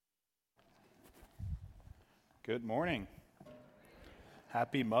Good morning.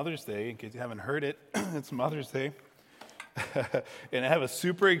 Happy Mother's Day. In case you haven't heard it, it's Mother's Day. And I have a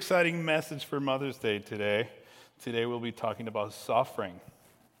super exciting message for Mother's Day today. Today we'll be talking about suffering.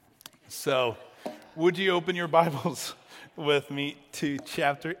 So, would you open your Bibles with me to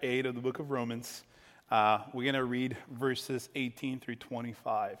chapter 8 of the book of Romans? We're going to read verses 18 through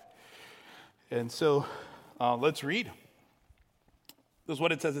 25. And so, let's read. This is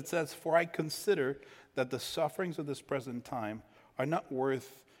what it says. It says, "For I consider that the sufferings of this present time are not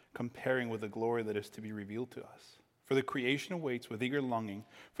worth comparing with the glory that is to be revealed to us. For the creation awaits with eager longing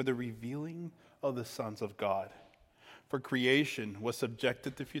for the revealing of the sons of God. For creation was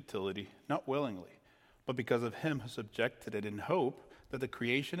subjected to futility, not willingly, but because of him who subjected it, in hope that the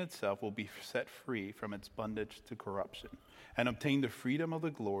creation itself will be set free from its bondage to corruption, and obtain the freedom of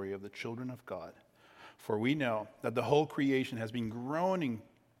the glory of the children of God. For we know that the whole creation has been groaning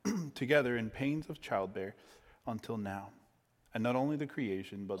together in pains of childbirth until now. And not only the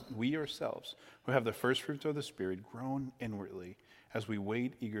creation, but we ourselves, who have the first fruits of the Spirit, groan inwardly as we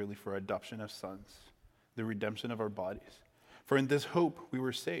wait eagerly for adoption of sons, the redemption of our bodies. For in this hope we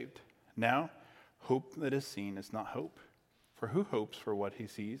were saved. Now, hope that is seen is not hope. For who hopes for what he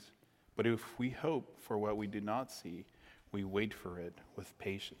sees? But if we hope for what we do not see, we wait for it with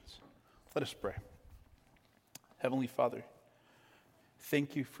patience." Let us pray. Heavenly Father,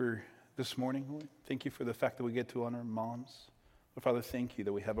 thank you for this morning, Lord. Thank you for the fact that we get to honor moms. But Father, thank you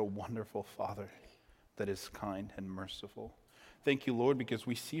that we have a wonderful Father that is kind and merciful. Thank you, Lord, because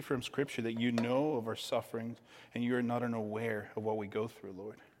we see from Scripture that you know of our sufferings and you are not unaware of what we go through,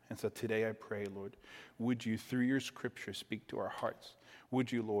 Lord. And so today I pray, Lord, would you, through your Scripture, speak to our hearts?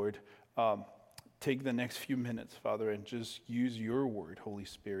 Would you, Lord, take the next few minutes, Father, and just use your word, Holy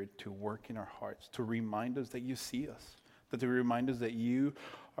Spirit, to work in our hearts, to remind us that you see us, to remind us that you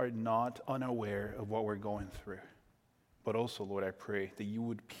are not unaware of what we're going through. But also, Lord, I pray that you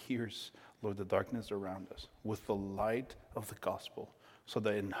would pierce, Lord, the darkness around us with the light of the gospel, so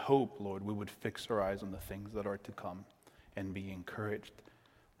that in hope, Lord, we would fix our eyes on the things that are to come and be encouraged.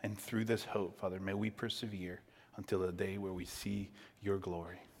 And through this hope, Father, may we persevere until the day where we see your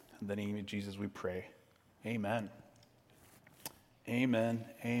glory. In the name of Jesus we pray. Amen. Amen.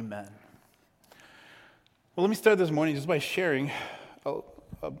 Amen. Well, let me start this morning just by sharing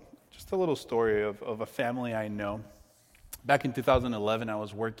just a little story of a family I know. Back in 2011, I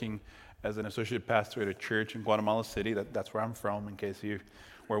was working as an associate pastor at a church in Guatemala City. That's where I'm from, in case you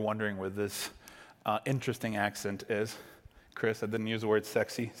were wondering where this interesting accent is. Chris, I didn't use the word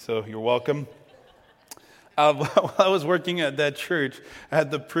sexy, so you're welcome. While I was working at that church, I had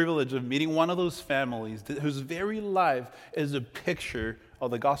the privilege of meeting one of those families whose very life is a picture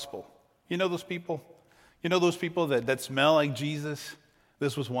of the gospel. You know those people? You know those people that smell like Jesus?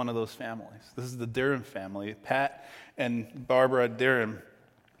 This was one of those families. This is the Durham family. Pat and Barbara Durham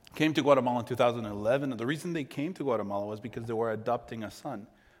came to Guatemala in 2011. And the reason they came to Guatemala was because they were adopting a son.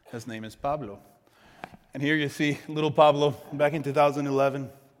 His name is Pablo. And here you see little Pablo back in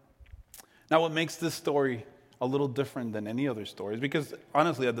 2011. Now, what makes this story a little different than any other stories, because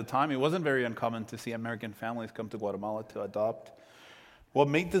honestly, at the time, it wasn't very uncommon to see American families come to Guatemala to adopt. What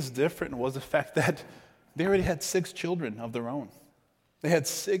made this different was the fact that they already had 6 children of their own. They had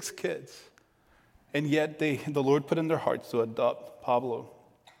 6 kids, and yet the Lord put in their hearts to adopt Pablo.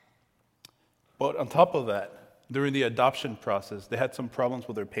 But on top of that, during the adoption process, they had some problems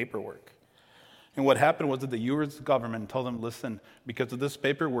with their paperwork. And what happened was that the U.S. government told them, listen, because of this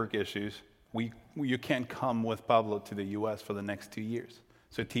paperwork issues, you can't come with Pablo to the U.S. for the next 2 years.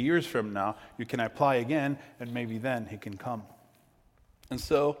 So 2 years from now, you can apply again, and maybe then he can come. And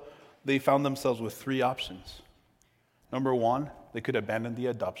so they found themselves with 3 options. Number 1, they could abandon the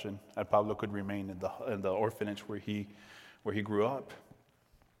adoption, and Pablo could remain in the orphanage where he grew up.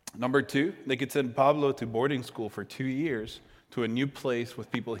 Number 2, they could send Pablo to boarding school for 2 years to a new place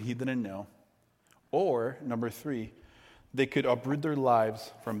with people he didn't know. Or, number 3, they could uproot their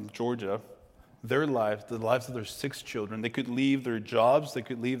lives from Georgia, their lives, the lives of their 6 children. They could leave their jobs, they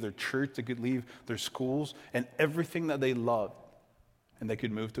could leave their church, they could leave their schools, and everything that they loved. And they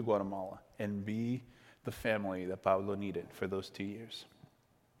could move to Guatemala and be the family that Pablo needed for those 2 years.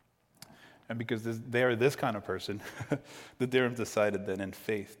 And because they are this kind of person, the Durhams decided then in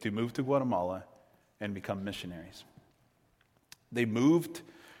faith to move to Guatemala and become missionaries. They moved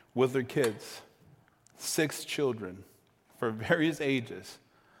with their kids, 6 children, for various ages.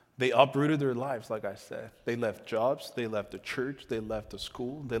 They uprooted their lives, like I said. They left jobs, they left the church, they left the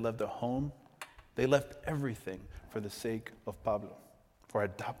school, they left the home. They left everything for the sake of Pablo, for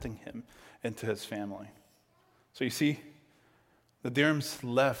adopting him into his family. So you see, the Durhams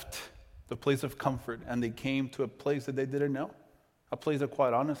left the place of comfort, and they came to a place that they didn't know, a place that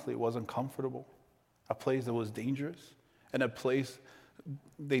quite honestly wasn't comfortable, a place that was dangerous, and a place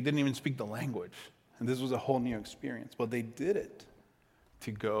they didn't even speak the language. And this was a whole new experience. But they did it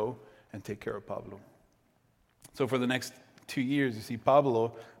to go and take care of Pablo. So for the next 2 years, you see,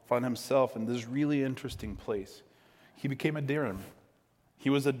 Pablo found himself in this really interesting place. He became a Darren. He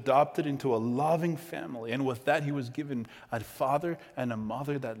was adopted into a loving family, and with that, he was given a father and a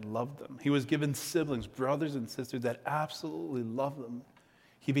mother that loved them. He was given siblings, brothers and sisters that absolutely loved them.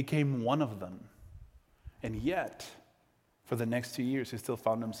 He became one of them. And yet, for the next 2 years, he still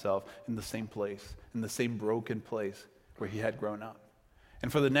found himself in the same place, in the same broken place where he had grown up.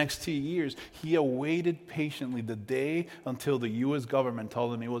 And for the next 2 years, he awaited patiently the day until the U.S. government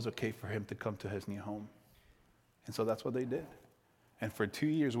told him it was okay for him to come to his new home. And so that's what they did. And for 2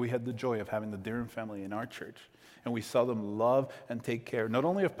 years, we had the joy of having the Darren family in our church. And we saw them love and take care, not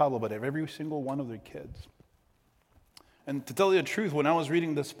only of Pablo, but of every single one of their kids. And to tell you the truth, when I was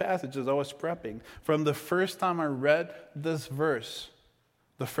reading this passage as I was prepping, from the first time I read this verse,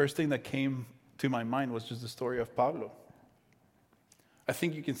 the first thing that came to my mind was just the story of Pablo. I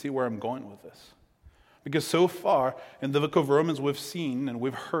think you can see where I'm going with this. Because so far in the book of Romans, we've seen and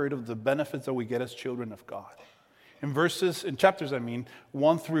we've heard of the benefits that we get as children of God. In chapters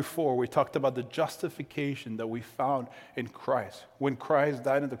 1 through 4, we talked about the justification that we found in Christ. When Christ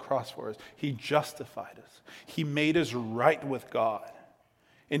died on the cross for us, he justified us. He made us right with God.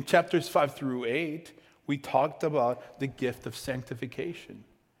 In chapters 5 through 8, we talked about the gift of sanctification.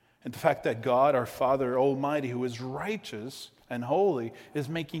 And the fact that God, our Father Almighty, who is righteous and holy, is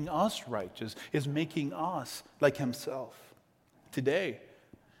making us righteous, is making us like himself. Today,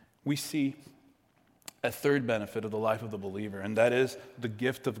 we see a third benefit of the life of the believer, and that is the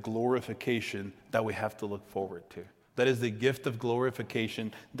gift of glorification that we have to look forward to. That is the gift of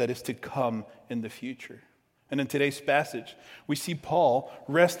glorification that is to come in the future. And in today's passage, we see Paul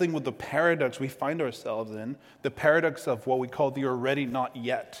wrestling with the paradox we find ourselves in, the paradox of what we call the already not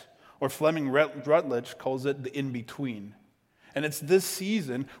yet, or Fleming Rutledge calls it the in-between. And it's this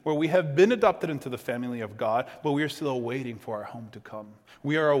season where we have been adopted into the family of God, but we are still awaiting for our home to come.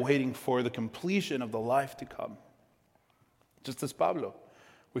 We are awaiting for the completion of the life to come. Just as Pablo,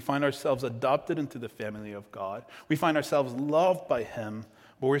 we find ourselves adopted into the family of God. We find ourselves loved by him,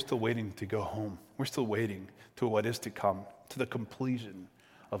 but we're still waiting to go home. We're still waiting to what is to come, to the completion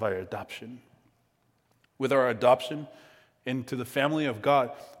of our adoption. With our adoption into the family of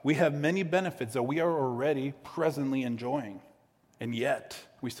God, we have many benefits that we are already presently enjoying. And yet,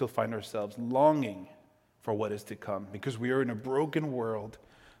 we still find ourselves longing for what is to come because we are in a broken world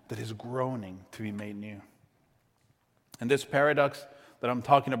that is groaning to be made new. And this paradox that I'm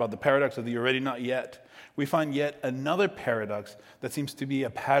talking about, the paradox of the already not yet, we find yet another paradox that seems to be a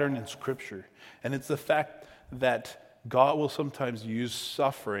pattern in Scripture. And it's the fact that God will sometimes use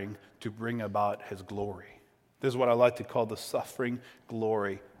suffering to bring about his glory. This is what I like to call the suffering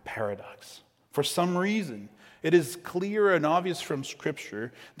glory paradox. For some reason, it is clear and obvious from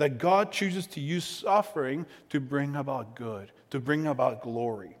Scripture that God chooses to use suffering to bring about good, to bring about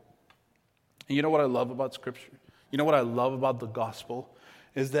glory. And you know what I love about Scripture? You know what I love about the gospel?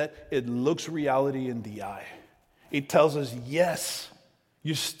 Is that it looks reality in the eye. It tells us, yes,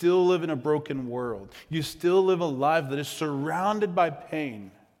 you still live in a broken world. You still live a life that is surrounded by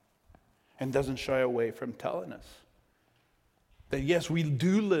pain and doesn't shy away from telling us that, yes, we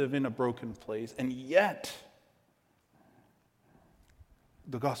do live in a broken place, and yet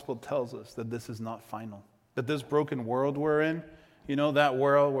the gospel tells us that this is not final. That this broken world we're in, you know, that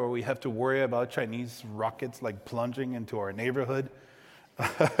world where we have to worry about Chinese rockets like plunging into our neighborhood,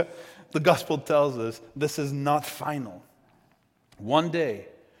 the gospel tells us this is not final. One day,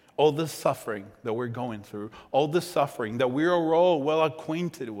 all this suffering that we're going through, all this suffering that we're all well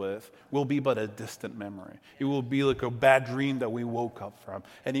acquainted with, will be but a distant memory. It will be like a bad dream that we woke up from,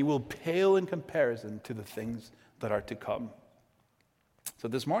 and it will pale in comparison to the things that are to come. So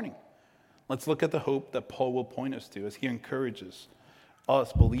this morning, let's look at the hope that Paul will point us to as he encourages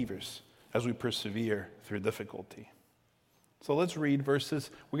us believers as we persevere through difficulty. So let's read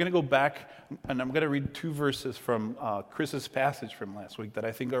verses. We're going to go back, and I'm going to read 2 verses from Chris's passage from last week that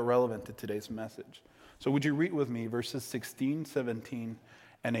I think are relevant to today's message. So would you read with me verses 16, 17,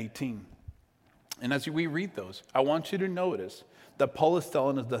 and 18? And as we read those, I want you to notice that Paul is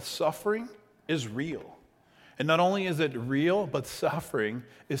telling us that suffering is real. And not only is it real, but suffering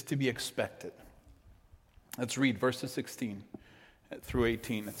is to be expected. Let's read verses 16 through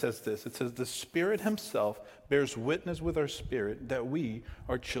 18. It says this. It says, the Spirit himself bears witness with our spirit that we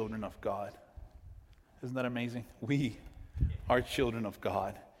are children of God. Isn't that amazing? We are children of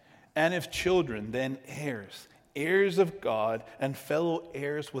God. And if children, then heirs, heirs of God and fellow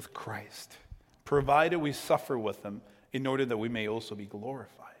heirs with Christ, provided we suffer with him in order that we may also be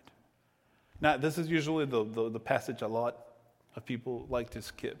glorified. Now, this is usually the passage a lot of people like to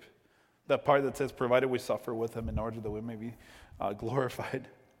skip. That part that says, provided we suffer with him in order that we may be glorified.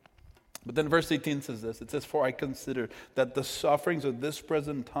 But then verse 18 says this. It says, for I consider that the sufferings of this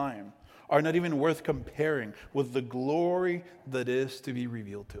present time are not even worth comparing with the glory that is to be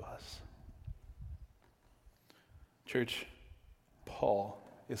revealed to us. Church, Paul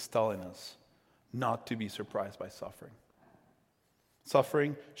is telling us not to be surprised by suffering.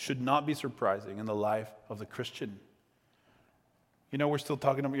 Suffering should not be surprising in the life of the Christian. You know, we're still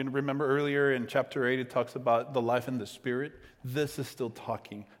talking about, you remember earlier in chapter 8, it talks about the life in the Spirit. This is still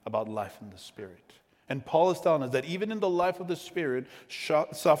talking about life in the Spirit. And Paul is telling us that even in the life of the Spirit,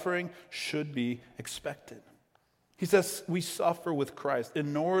 suffering should be expected. He says we suffer with Christ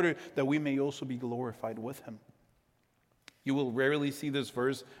in order that we may also be glorified with him. You will rarely see this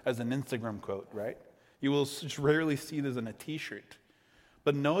verse as an Instagram quote, right? You will rarely see this in a t-shirt.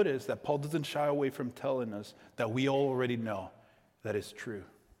 But notice that Paul doesn't shy away from telling us that we all already know that is true.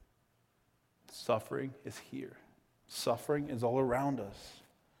 Suffering is here. Suffering is all around us.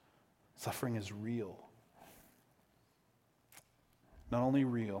 Suffering is real. Not only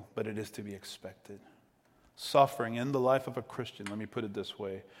real, but it is to be expected. Suffering in the life of a Christian, let me put it this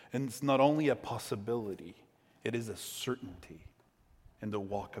way, and it's not only a possibility, it is a certainty in the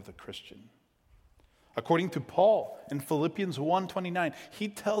walk of the Christian. According to Paul in Philippians 1:29, he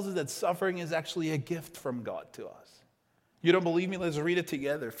tells us that suffering is actually a gift from God to us. You don't believe me? Let's read it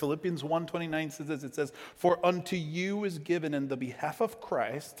together. Philippians 1:29 says this. It says, for unto you is given in the behalf of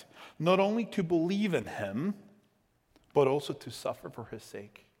Christ, not only to believe in him, but also to suffer for his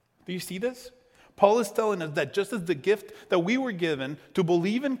sake. Do you see this? Paul is telling us that just as the gift that we were given to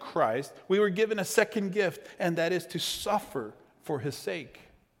believe in Christ, we were given a second gift, and that is to suffer for his sake.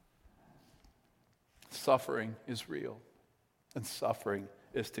 Suffering is real, and suffering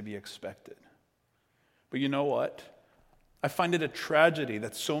is to be expected. But you know what? I find it a tragedy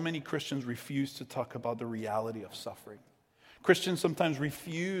that so many Christians refuse to talk about the reality of suffering. Christians sometimes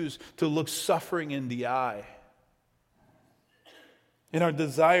refuse to look suffering in the eye. In our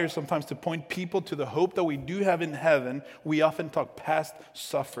desire sometimes to point people to the hope that we do have in heaven, we often talk past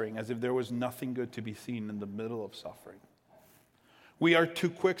suffering as if there was nothing good to be seen in the middle of suffering. We are too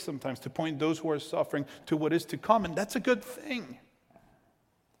quick sometimes to point those who are suffering to what is to come, and that's a good thing.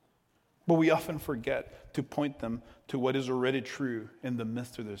 But we often forget to point them to what is already true in the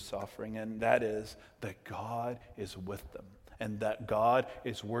midst of their suffering, and that is that God is with them, and that God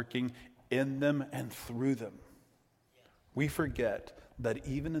is working in them and through them. We forget that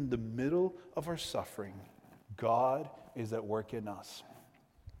even in the middle of our suffering, God is at work in us.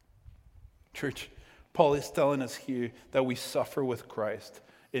 Church, Paul is telling us here that we suffer with Christ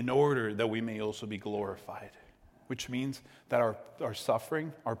in order that we may also be glorified, which means that our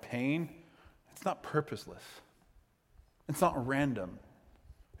suffering, our pain, it's not purposeless. It's not random.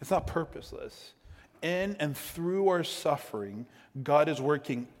 It's not purposeless. In and through our suffering, God is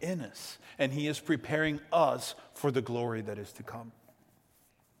working in us, and he is preparing us for the glory that is to come.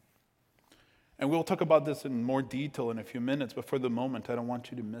 And we'll talk about this in more detail in a few minutes, but for the moment, I don't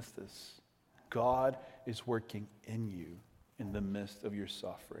want you to miss this. God is working in you in the midst of your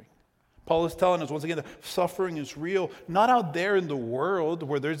suffering. Paul is telling us once again that suffering is real, not out there in the world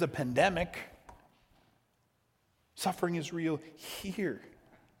where there's a pandemic. Suffering is real here.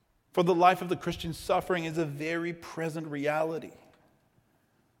 For the life of the Christian, suffering is a very present reality.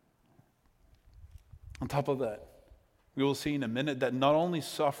 On top of that, we will see in a minute that not only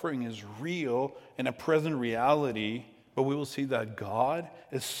suffering is real and a present reality, but we will see that God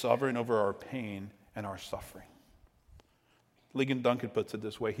is sovereign over our pain and our suffering. Ligon Duncan puts it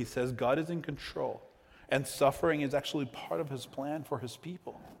this way. He says, God is in control, and suffering is actually part of his plan for his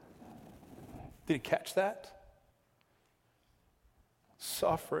people. Did you catch that?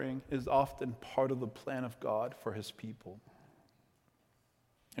 Suffering is often part of the plan of God for his people.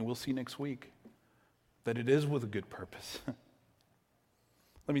 And we'll see next week that it is with a good purpose.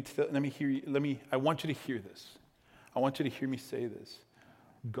 I want you to hear this. I want you to hear me say this.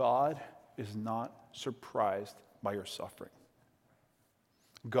 God is not surprised by your suffering.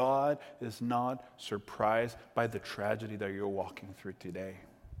 God is not surprised by the tragedy that you're walking through today.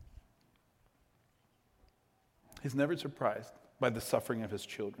 He's never surprised by the suffering of his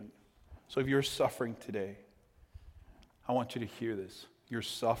children. So if you're suffering today, I want you to hear this. Your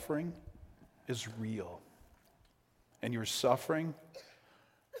suffering is real. And your suffering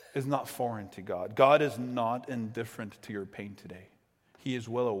is not foreign to God. God is not indifferent to your pain today. He is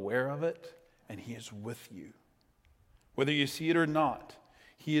well aware of it, and He is with you. Whether you see it or not,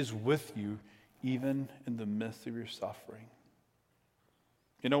 He is with you even in the midst of your suffering.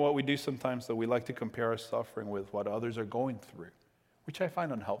 You know what we do sometimes, though? We like to compare our suffering with what others are going through, which I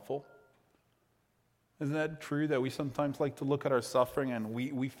find unhelpful. Isn't that true that we sometimes like to look at our suffering and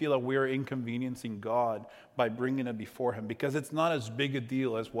we feel that we're inconveniencing God by bringing it before Him because it's not as big a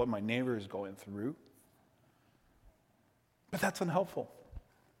deal as what my neighbor is going through? But that's unhelpful.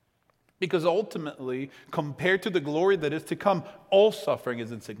 Because ultimately, compared to the glory that is to come, all suffering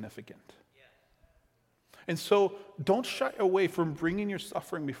is insignificant. And so don't shy away from bringing your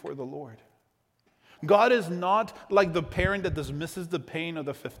suffering before the Lord. God is not like the parent that dismisses the pain of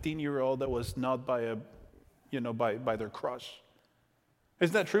the 15-year-old that was not by their crush.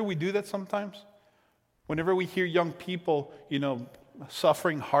 Isn't that true? We do that sometimes. Whenever we hear young people,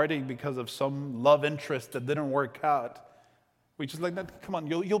 suffering heartache because of some love interest that didn't work out, we just like that. Come on,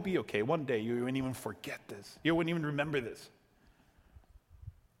 you'll be okay. One day you won't even forget this. You won't even remember this.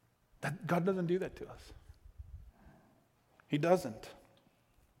 That God doesn't do that to us. He doesn't.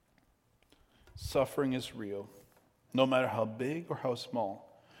 Suffering is real, no matter how big or how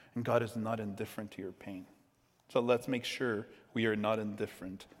small, and God is not indifferent to your pain. So let's make sure we are not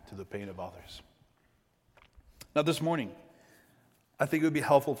indifferent to the pain of others. Now this morning, I think it would be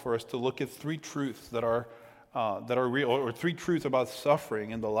helpful for us to look at three truths that are real, or three truths about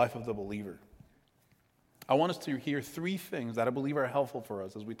suffering in the life of the believer. I want us to hear three things that I believe are helpful for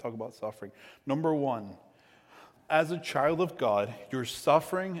us as we talk about suffering. Number one, as a child of God, your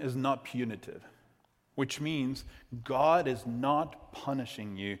suffering is not punitive, which means God is not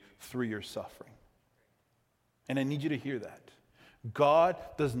punishing you through your suffering. And I need you to hear that. God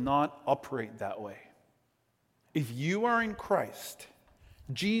does not operate that way. If you are in Christ,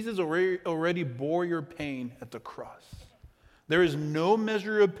 Jesus already bore your pain at the cross. There is no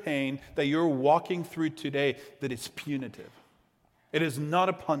measure of pain that you're walking through today that is punitive. It is not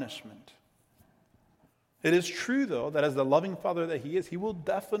a punishment. It is true, though, that as the loving Father that He is, He will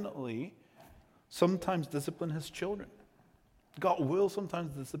definitely sometimes discipline His children. God will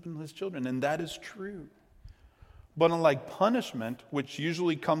sometimes discipline His children, and that is true. But unlike punishment, which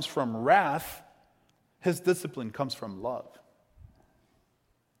usually comes from wrath, His discipline comes from love.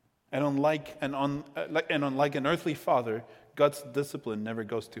 And unlike an earthly father, God's discipline never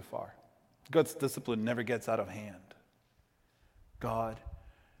goes too far. God's discipline never gets out of hand. God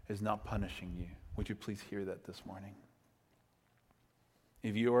is not punishing you. Would you please hear that this morning?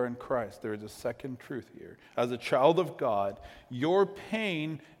 If you are in Christ, there is a second truth here. As a child of God, your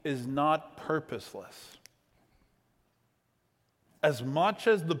pain is not purposeless. As much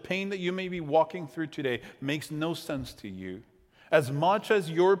as the pain that you may be walking through today makes no sense to you, as much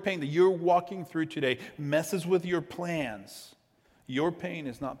as your pain that you're walking through today messes with your plans, your pain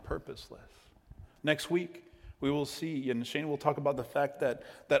is not purposeless. Next week, we will see, and Shane will talk about the fact that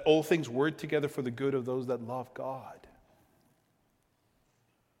all things work together for the good of those that love God.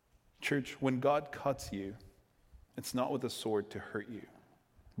 Church, when God cuts you, it's not with a sword to hurt you,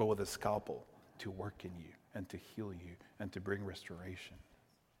 but with a scalpel to work in you and to heal you and to bring restoration.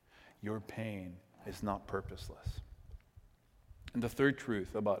 Your pain is not purposeless. And the third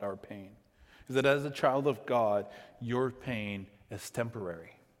truth about our pain is that as a child of God, your pain is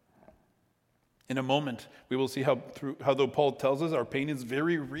temporary. In a moment, we will see how though Paul tells us our pain is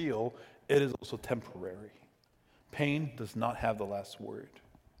very real, it is also temporary. Pain does not have the last word.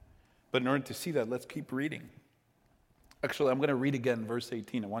 But in order to see that, let's keep reading. Actually, I'm going to read again verse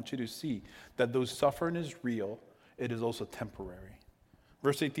 18. I want you to see that though suffering is real, it is also temporary.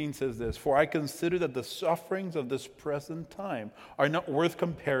 Verse 18 says this, "For I consider that the sufferings of this present time are not worth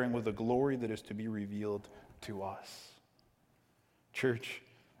comparing with the glory that is to be revealed to us." Church,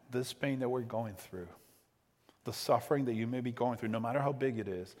 this pain that we're going through, the suffering that you may be going through, no matter how big it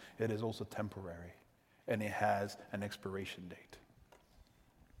is also temporary, and it has an expiration date.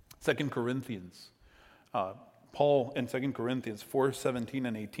 2 Corinthians, Paul in 2 Corinthians 4:17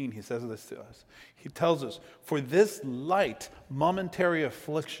 and 18, he says this to us. He tells us, "For this light, momentary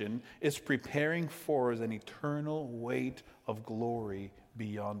affliction is preparing for us an eternal weight of glory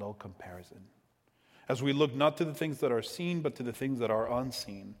beyond all comparison. As we look not to the things that are seen, but to the things that are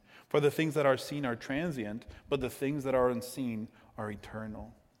unseen. For the things that are seen are transient, but the things that are unseen are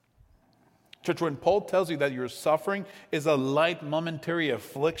eternal." Church, when Paul tells you that your suffering is a light momentary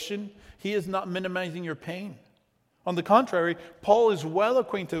affliction, he is not minimizing your pain. On the contrary, Paul is well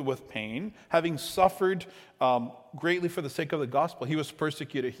acquainted with pain, having suffered greatly for the sake of the gospel. He was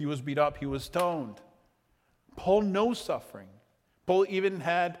persecuted, he was beat up, he was stoned. Paul knows suffering. Paul even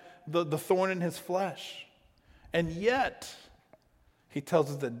had the thorn in his flesh. And yet, He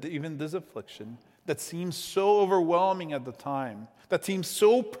tells us that even this affliction that seems so overwhelming at the time, that seems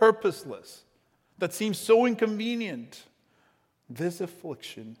so purposeless, that seems so inconvenient, this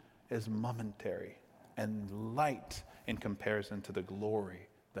affliction is momentary and light in comparison to the glory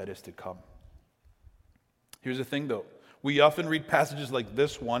that is to come. Here's the thing though. We often read passages like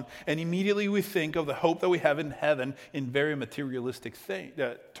this one, and immediately we think of the hope that we have in heaven in very materialistic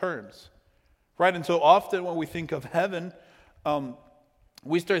terms. Right? And so often when we think of heaven,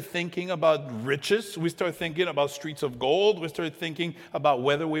 we start thinking about riches. We start thinking about streets of gold. We start thinking about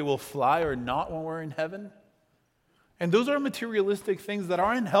whether we will fly or not when we're in heaven. And those are materialistic things that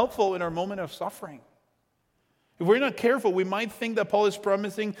aren't helpful in our moment of suffering. If we're not careful, we might think that Paul is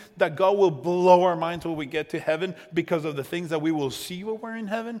promising that God will blow our minds when we get to heaven because of the things that we will see when we're in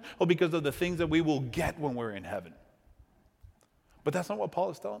heaven, or because of the things that we will get when we're in heaven. But that's not what Paul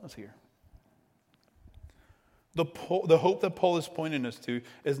is telling us here. The hope that Paul is pointing us to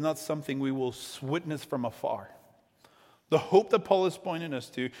is not something we will witness from afar. The hope that Paul is pointing us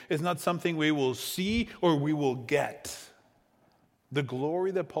to is not something we will see or we will get. The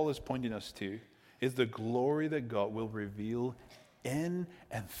glory that Paul is pointing us to is the glory that God will reveal in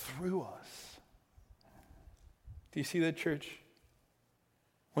and through us. Do you see that, church?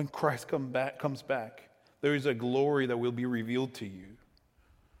 When Christ comes back, there is a glory that will be revealed to you.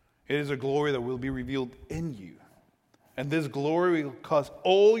 It is a glory that will be revealed in you. And this glory will cause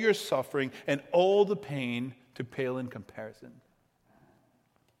all your suffering and all the pain to pale in comparison.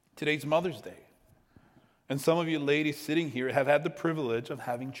 Today's Mother's Day. And some of you ladies sitting here have had the privilege of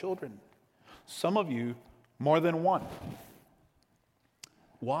having children. Some of you, more than one.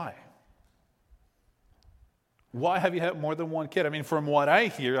 Why? Why have you had more than one kid? I mean, from what I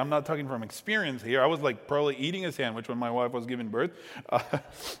hear, I'm not talking from experience here. I was like probably eating a sandwich when my wife was giving birth.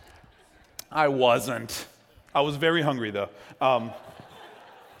 I wasn't. I was very hungry though.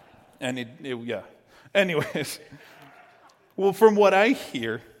 And yeah. Anyways, well, from what I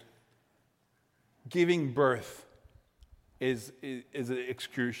hear, giving birth is an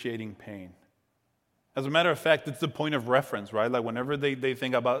excruciating pain. As a matter of fact, it's the point of reference, right? Like whenever they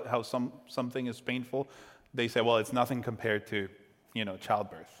think about how something is painful, they say, well, it's nothing compared to,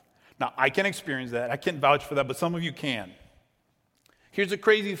 childbirth. Now, I can experience that. I can't vouch for that, but some of you can. Here's the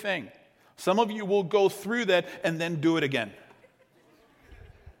crazy thing. Some of you will go through that and then do it again.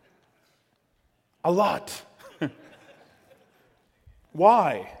 A lot.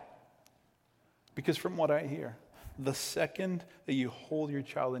 Why? Because from what I hear, the second that you hold your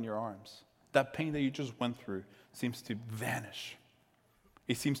child in your arms, that pain that you just went through seems to vanish.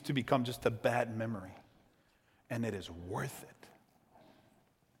 It seems to become just a bad memory. And it is worth it.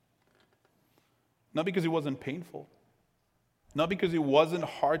 Not because it wasn't painful. Not because it wasn't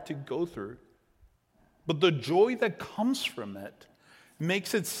hard to go through. But the joy that comes from it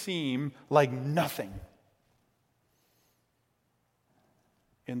makes it seem like nothing.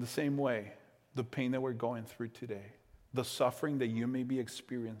 In the same way, the pain that we're going through today, the suffering that you may be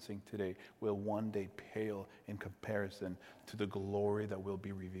experiencing today will one day pale in comparison to the glory that will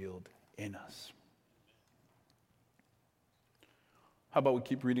be revealed in us. How about we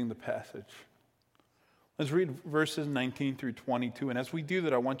keep reading the passage? Let's read verses 19 through 22. And as we do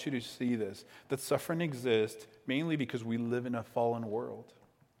that, I want you to see this, that suffering exists mainly because we live in a fallen world.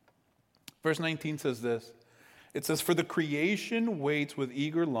 Verse 19 says this. It says, "For the creation waits with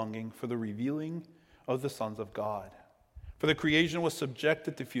eager longing for the revealing of the sons of God. For the creation was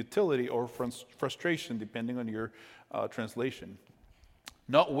subjected to futility or frustration, depending on your translation.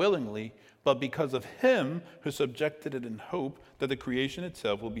 Not willingly, but because of him who subjected it in hope that the creation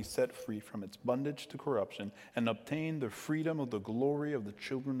itself will be set free from its bondage to corruption and obtain the freedom of the glory of the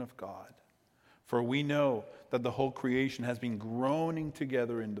children of God. For we know that the whole creation has been groaning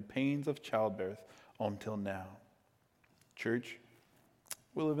together in the pains of childbirth until now." Church,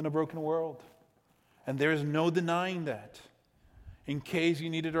 we live in a broken world, and there is no denying that. In case you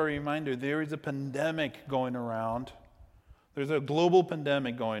needed a reminder, there is a pandemic going around. There's a global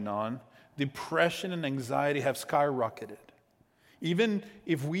pandemic going on. Depression and anxiety have skyrocketed. Even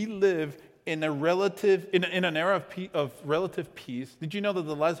if we live in an era of relative peace, did you know that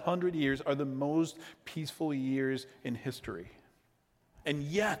the last 100 years are the most peaceful years in history? And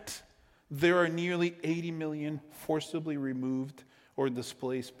yet, there are nearly 80 million forcibly removed or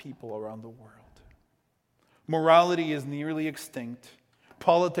displaced people around the world. Morality is nearly extinct.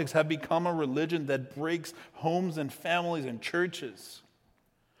 Politics have become a religion that breaks homes and families and churches.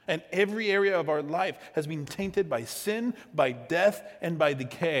 And every area of our life has been tainted by sin, by death, and by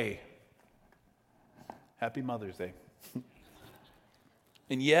decay. Happy Mother's Day.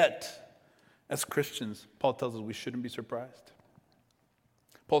 And yet, as Christians, Paul tells us we shouldn't be surprised.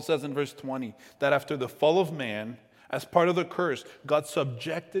 Paul says in verse 20 that after the fall of man, as part of the curse, God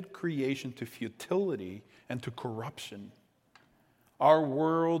subjected creation to futility and to corruption. Our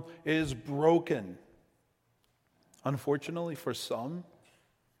world is broken. Unfortunately, for some,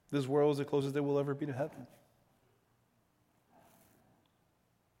 this world is the closest they will ever be to heaven.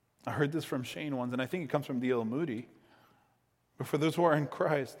 I heard this from Shane once, and I think it comes from D.L. Moody. But for those who are in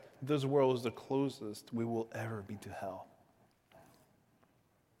Christ, this world is the closest we will ever be to hell.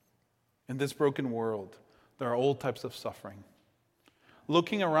 In this broken world, there are all types of suffering.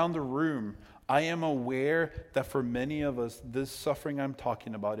 Looking around the room, I am aware that for many of us, this suffering I'm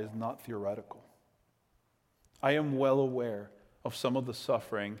talking about is not theoretical. I am well aware of some of the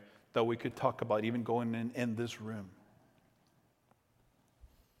suffering that we could talk about even going in this room.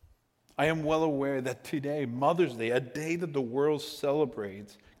 I am well aware that today, Mother's Day, a day that the world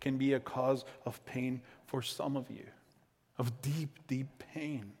celebrates, can be a cause of pain for some of you, of deep, deep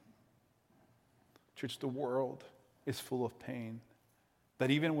pain. Church, the world is full of pain,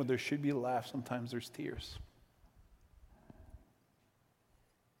 that even when there should be laughs, sometimes there's tears.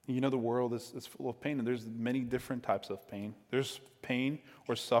 You know, the world is full of pain, and there's many different types of pain. There's pain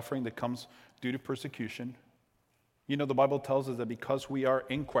or suffering that comes due to persecution. You know, the Bible tells us that because we are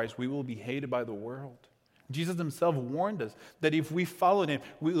in Christ, we will be hated by the world. Jesus himself warned us that if we followed him,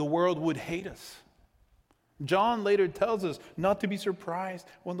 the world would hate us. John later tells us not to be surprised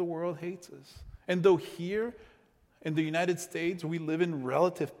when the world hates us. And though here in the United States we live in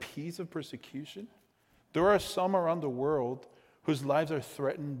relative peace of persecution, there are some around the world whose lives are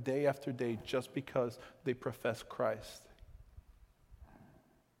threatened day after day just because they profess Christ.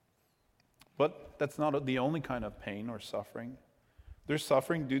 But that's not the only kind of pain or suffering. There's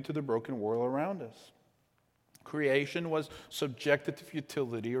suffering due to the broken world around us. Creation was subjected to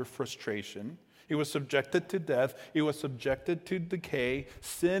futility or frustration. It was subjected to death. It was subjected to decay.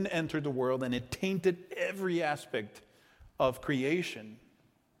 Sin entered the world and it tainted every aspect of creation.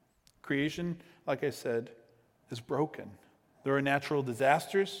 Creation, like I said, is broken. There are natural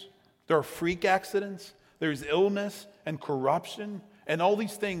disasters. There are freak accidents. There's illness and corruption. And all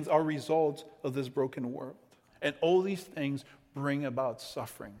these things are results of this broken world. And all these things bring about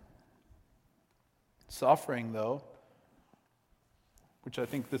suffering. Suffering, though, which I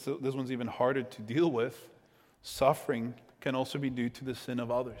think this one's even harder to deal with, suffering can also be due to the sin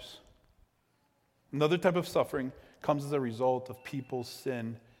of others. Another type of suffering comes as a result of people's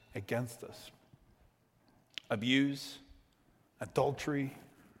sin against us. Abuse, adultery,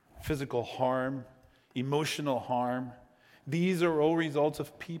 physical harm, emotional harm. These are all results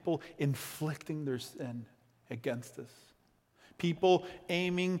of people inflicting their sin against us. People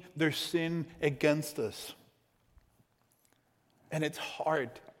aiming their sin against us. And it's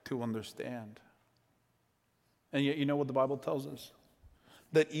hard to understand. And yet, you know what the Bible tells us?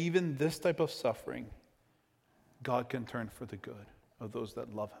 That even this type of suffering, God can turn for the good of those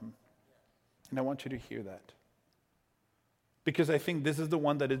that love him. And I want you to hear that. Because I think this is the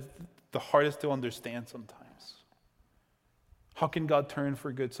one that is the hardest to understand sometimes. How can God turn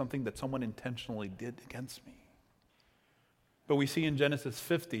for good something that someone intentionally did against me? But we see in Genesis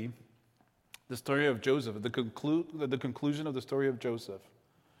 50, the story of Joseph, the conclusion of the story of Joseph.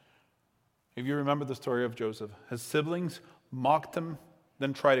 If you remember the story of Joseph, his siblings mocked him,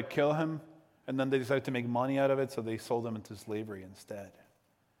 then tried to kill him, and then they decided to make money out of it, so they sold him into slavery instead.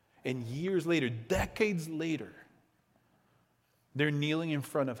 And years later, decades later, they're kneeling in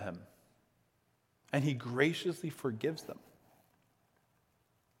front of him, and he graciously forgives them.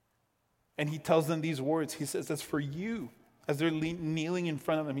 And he tells them these words. He says, that's for you. As they're kneeling in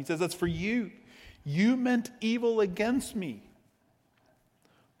front of him, he says, that's for you. You meant evil against me,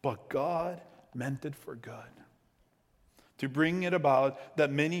 but God meant it for good, to bring it about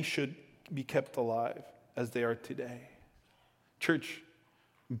that many should be kept alive as they are today. Church,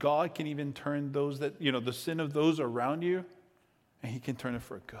 God can even turn those that, the sin of those around you, and he can turn it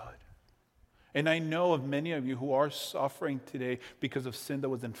for good. And I know of many of you who are suffering today because of sin that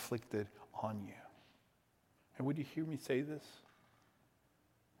was inflicted on you. And would you hear me say this?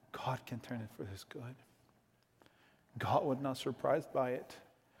 God can turn it for his good. God was not surprised by it.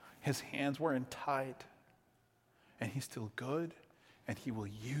 His hands weren't tied. And he's still good, and he will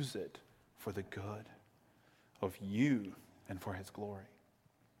use it for the good of you and for his glory.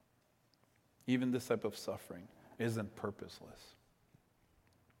 Even this type of suffering isn't purposeless.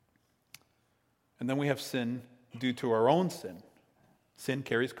 And then we have sin due to our own sin. Sin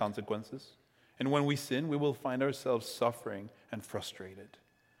carries consequences. And when we sin, we will find ourselves suffering and frustrated.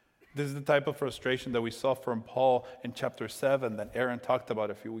 This is the type of frustration that we saw from Paul in chapter 7 that Aaron talked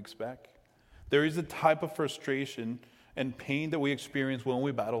about a few weeks back. There is a type of frustration and pain that we experience when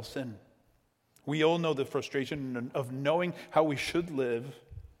we battle sin. We all know the frustration of knowing how we should live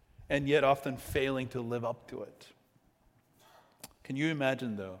and yet often failing to live up to it. Can you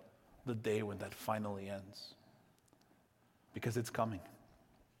imagine, though, the day when that finally ends? Because it's coming.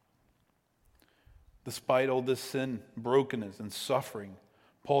 Despite all this sin, brokenness, and suffering,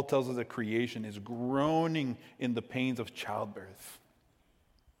 Paul tells us that creation is groaning in the pains of childbirth.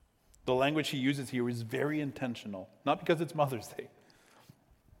 The language he uses here is very intentional, not because it's Mother's Day.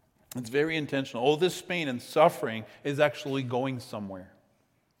 It's very intentional. All this pain and suffering is actually going somewhere.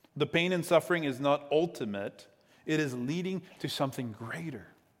 The pain and suffering is not ultimate, it is leading to something greater.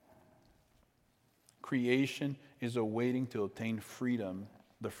 Creation is awaiting to obtain freedom,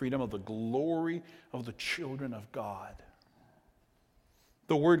 the freedom of the glory of the children of God.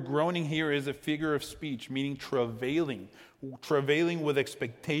 The word groaning here is a figure of speech, meaning travailing with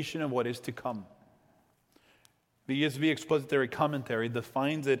expectation of what is to come. The ESV Expository Commentary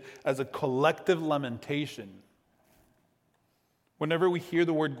defines it as a collective lamentation. Whenever we hear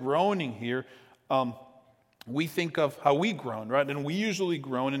the word groaning here, we think of how we groan, right? And we usually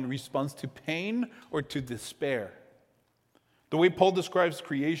groan in response to pain or to despair. The way Paul describes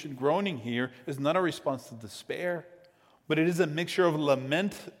creation groaning here is not a response to despair, but it is a mixture of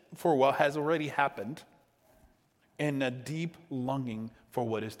lament for what has already happened and a deep longing for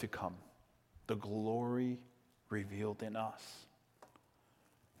what is to come, the glory revealed in us.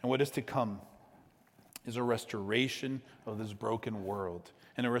 And what is to come is a restoration of this broken world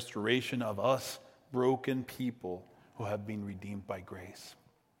and a restoration of us broken people who have been redeemed by grace.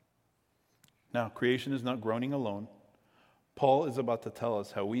 Now, creation is not groaning alone. Paul is about to tell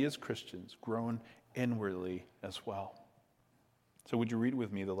us how we as Christians groan inwardly as well. So would you read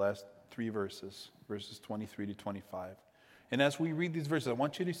with me the last 3 verses 23 to 25. And as we read these verses, I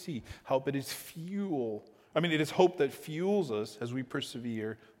want you to see how it is it is hope that fuels us as we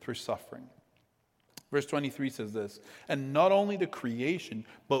persevere through suffering. Verse 23 says this, "And not only the creation,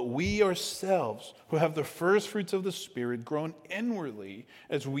 but we ourselves, who have the first fruits of the Spirit, groan inwardly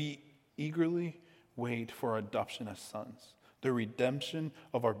as we eagerly wait for our adoption as sons, the redemption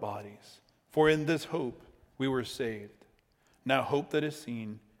of our bodies. For in this hope we were saved. Now hope that is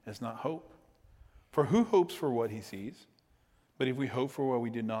seen is not hope. For who hopes for what he sees? But if we hope for what we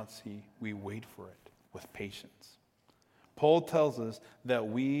do not see, we wait for it with patience." Paul tells us that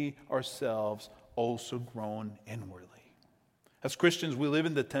we ourselves also groan inwardly. As Christians, we live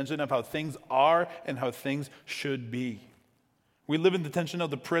in the tension of how things are and how things should be. We live in the tension of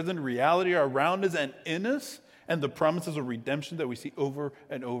the present reality around us and in us, and the promises of redemption that we see over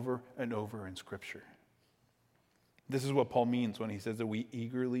and over and over in Scripture. This is what Paul means when he says that we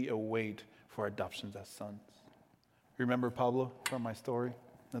eagerly await for adoption as sons. Remember Pablo from my story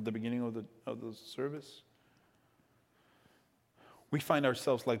at the beginning of the service? We find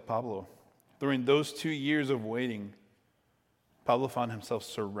ourselves like Pablo. During those 2 years of waiting, Pablo found himself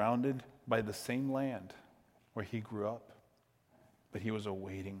surrounded by the same land where he grew up, but he was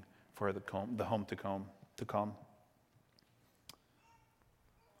awaiting for the home to come.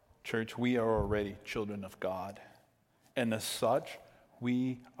 Church, we are already children of God, and as such,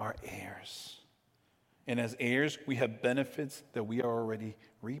 we are heirs. And as heirs, we have benefits that we are already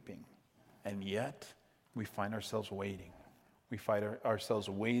reaping, and yet we find ourselves waiting. We find ourselves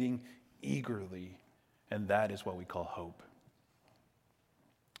waiting eagerly, and that is what we call hope.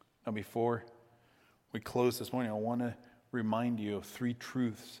 Now, before we close this morning, I want to remind you of 3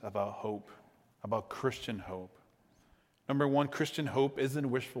 truths about hope, about Christian hope. Number 1, Christian hope isn't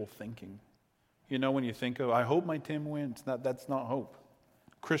wishful thinking. You know, when you think of, I hope my team wins, that's not hope.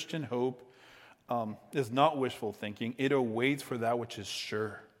 Christian hope is not wishful thinking. It awaits for that which is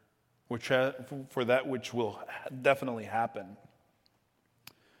sure, for that which will definitely happen.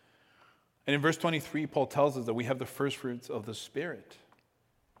 And in verse 23, Paul tells us that we have the first fruits of the Spirit.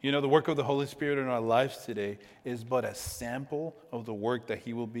 You know, the work of the Holy Spirit in our lives today is but a sample of the work that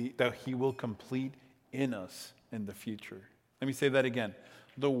He will complete in us in the future. Let me say that again.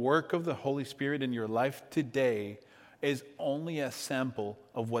 The work of the Holy Spirit in your life today is only a sample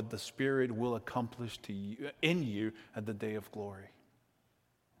of what the Spirit will accomplish in you at the day of glory.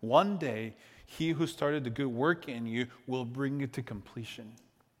 One day, He who started the good work in you will bring it to completion.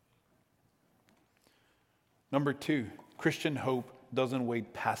 Number 2, Christian hope doesn't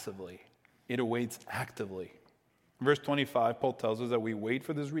wait passively. It awaits actively. In verse 25, Paul tells us that we wait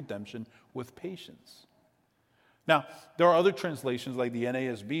for this redemption with patience. Now, there are other translations like the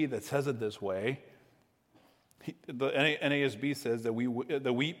NASB that says it this way. The NASB says that we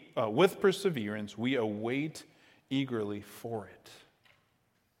with perseverance, we await eagerly for it.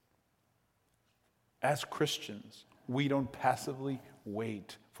 As Christians, we don't passively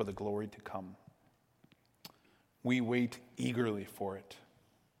wait for the glory to come. We wait eagerly for it.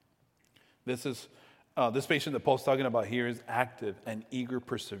 This patience that Paul's talking about here is active and eager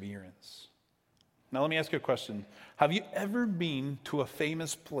perseverance. Now let me ask you a question. Have you ever been to a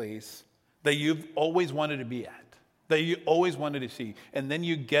famous place that you've always wanted to be at, that you always wanted to see, and then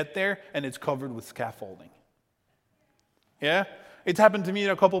you get there and it's covered with scaffolding? Yeah? It's happened to me in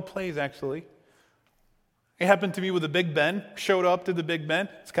a couple plays, actually. It happened to me with the Big Ben. Showed up to the Big Ben,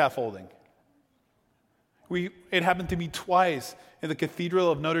 scaffolding. It happened to me twice in the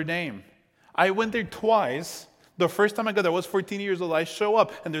Cathedral of Notre Dame. I went there twice. The first time I got there, I was 14 years old. I show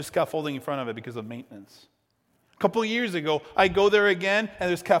up, and there's scaffolding in front of it because of maintenance. A couple of years ago, I go there again, and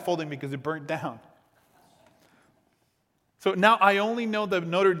there's scaffolding because it burnt down. So now I only know that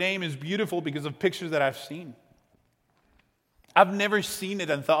Notre Dame is beautiful because of pictures that I've seen. I've never seen it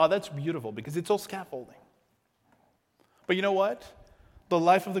and thought, oh, that's beautiful, because it's all scaffolding. But you know what? The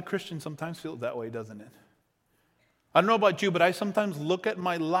life of the Christian sometimes feels that way, doesn't it? I don't know about you, but I sometimes look at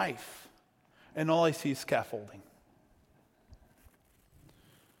my life and all I see is scaffolding.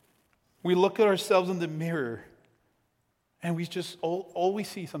 We look at ourselves in the mirror and we just, all we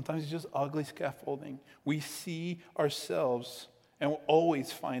see sometimes is just ugly scaffolding. We see ourselves and we'll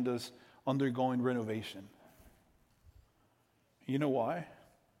always find us undergoing renovation. You know why?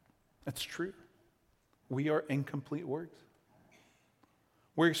 That's true. We are incomplete works.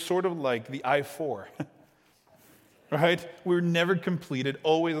 We're sort of like the I-4, right? We're never completed,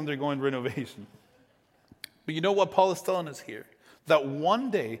 always undergoing renovation. But you know what Paul is telling us here? That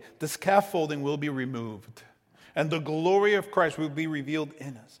one day the scaffolding will be removed and the glory of Christ will be revealed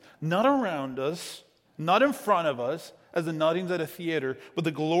in us. Not around us, not in front of us, as the noddings at a theater, but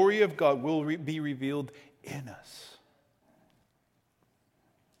the glory of God will be revealed in us.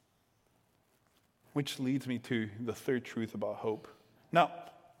 Which leads me to the third truth about hope. Now,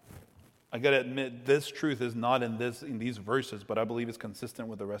 I got to admit, this truth is not in these verses, but I believe it's consistent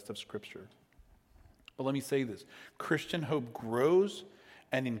with the rest of Scripture. But let me say this. Christian hope grows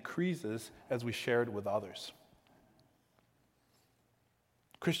and increases as we share it with others.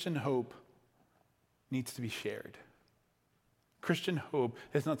 Christian hope needs to be shared. Christian hope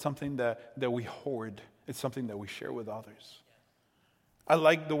is not something that we hoard. It's something that we share with others. I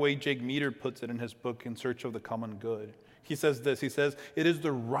like the way Jake Meador puts it in his book, In Search of the Common Good. He says this, he says, it is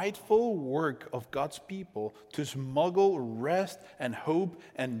the rightful work of God's people to smuggle rest and hope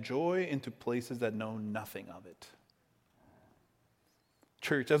and joy into places that know nothing of it.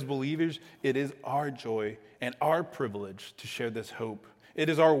 Church, as believers, it is our joy and our privilege to share this hope. It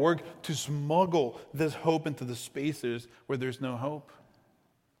is our work to smuggle this hope into the spaces where there's no hope.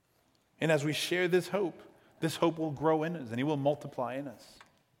 And as we share this hope will grow in us and it will multiply in us.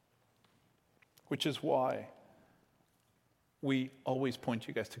 Which is why we always point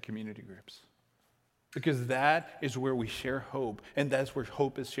you guys to community groups. Because that is where we share hope, and that's where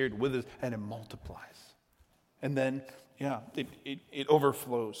hope is shared with us, and it multiplies. And then, it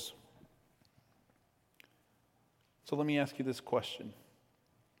overflows. So let me ask you this question.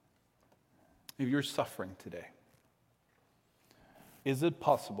 If you're suffering today, is it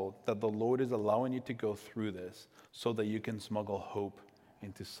possible that the Lord is allowing you to go through this so that you can smuggle hope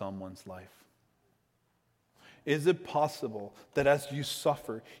into someone's life? Is it possible that as you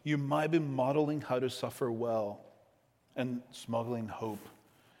suffer, you might be modeling how to suffer well and smuggling hope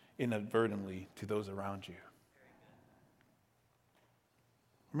inadvertently to those around you?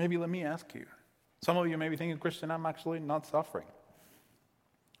 Or maybe let me ask you. Some of you may be thinking, Christian, I'm actually not suffering.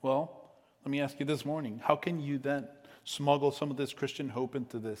 Well, let me ask you this morning, how can you then smuggle some of this Christian hope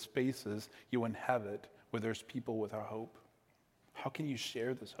into the spaces you inhabit where there's people without hope? How can you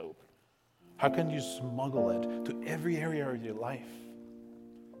share this hope? How can you smuggle it to every area of your life?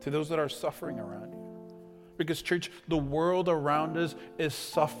 To those that are suffering around you? Because, church, the world around us is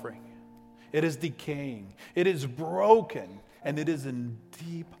suffering. It is decaying. It is broken. And it is in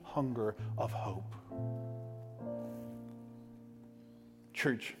deep hunger of hope.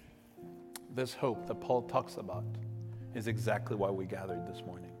 Church, this hope that Paul talks about is exactly why we gathered this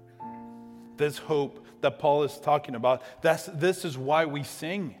morning. This hope that Paul is talking about, this is why we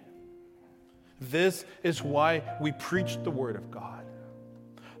sing. This is why we preach the Word of God.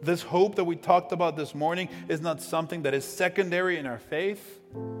 This hope that we talked about this morning is not something that is secondary in our faith.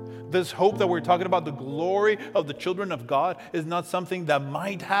 This hope that we're talking about, the glory of the children of God, is not something that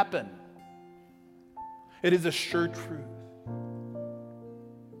might happen. It is a sure truth.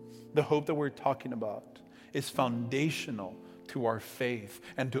 The hope that we're talking about is foundational to our faith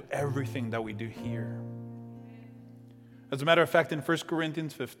and to everything that we do here. As a matter of fact, in 1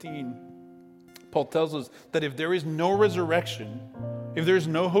 Corinthians 15, Paul tells us that if there is no resurrection, if there is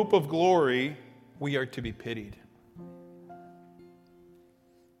no hope of glory, we are to be pitied.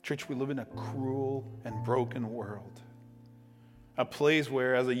 Church, we live in a cruel and broken world. A place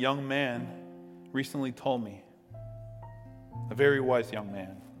where, as a young man recently told me, a very wise young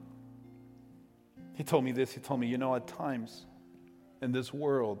man, he told me this, at times in this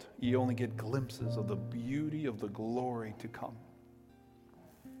world, you only get glimpses of the beauty of the glory to come.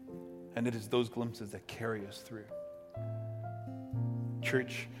 And it is those glimpses that carry us through.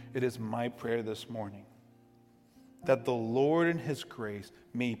 Church, it is my prayer this morning that the Lord in His grace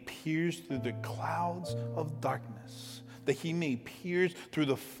may pierce through the clouds of darkness, that He may pierce through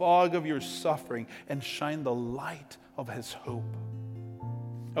the fog of your suffering and shine the light of His hope,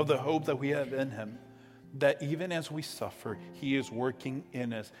 of the hope that we have in Him, that even as we suffer, He is working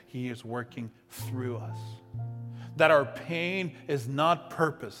in us, He is working through us, that our pain is not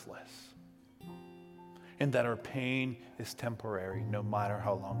purposeless, and that our pain is temporary, no matter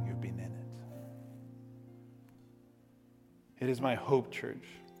how long you've been in it. It is my hope, church,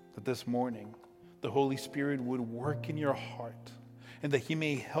 that this morning the Holy Spirit would work in your heart and that He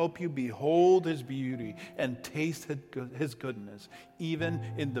may help you behold His beauty and taste His goodness, even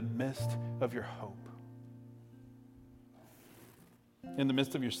in the midst of your hope. In the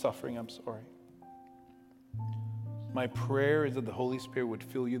midst of your suffering, my prayer is that the Holy Spirit would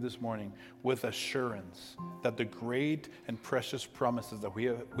fill you this morning with assurance that the great and precious promises that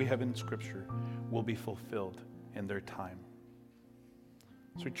we have in Scripture will be fulfilled in their time.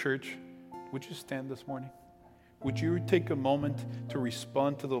 So, church, would you stand this morning? Would you take a moment to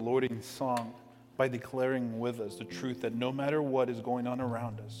respond to the Lord in song by declaring with us the truth that no matter what is going on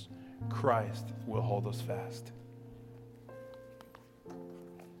around us, Christ will hold us fast.